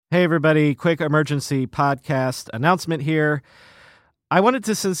Hey, everybody. Quick emergency podcast announcement here. I wanted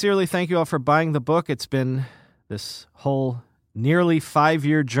to sincerely thank you all for buying the book. It's been this whole nearly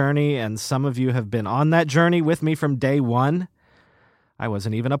 5-year journey, and some of you have been on that journey with me from day one. I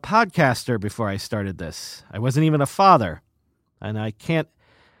wasn't even a podcaster before I started this. I wasn't even a father. And I can't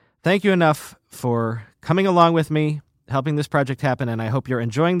thank you enough for coming along with me, helping this project happen, and I hope you're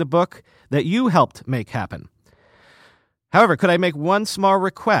enjoying the book that you helped make happen. However, could I make one small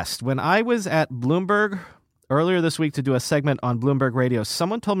request? When I was at Bloomberg earlier this week to do a segment on Bloomberg Radio,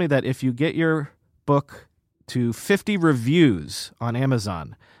 someone told me that if you get your book to 50 reviews on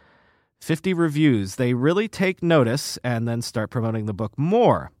Amazon, 50 reviews, they really take notice and then start promoting the book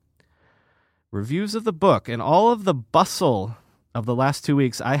more. Reviews of the book and all of the bustle of the last 2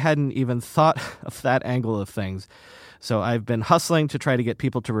 weeks, I hadn't even thought of that angle of things. So I've been hustling to try to get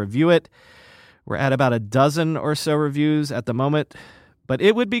people to review it. We're at about a dozen or so reviews at the moment, but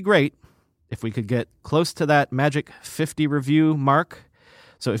it would be great if we could get close to that magic 50 review mark.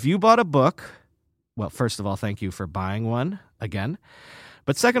 So if you bought a book, well, first of all, thank you for buying one again.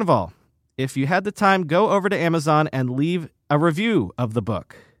 But second of all, if you had the time, go over to Amazon and leave a review of the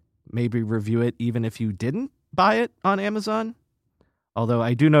book. Maybe review it even if you didn't buy it on Amazon. Although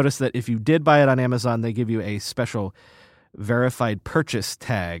I do notice that if you did buy it on Amazon, they give you a special verified purchase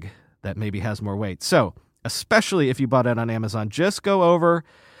tag that maybe has more weight. So, especially if you bought it on Amazon, just go over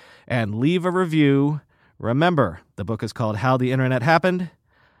and leave a review. Remember, the book is called How the Internet Happened.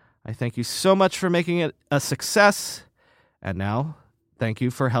 I thank you so much for making it a success. And now, thank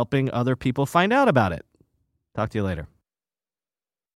you for helping other people find out about it. Talk to you later.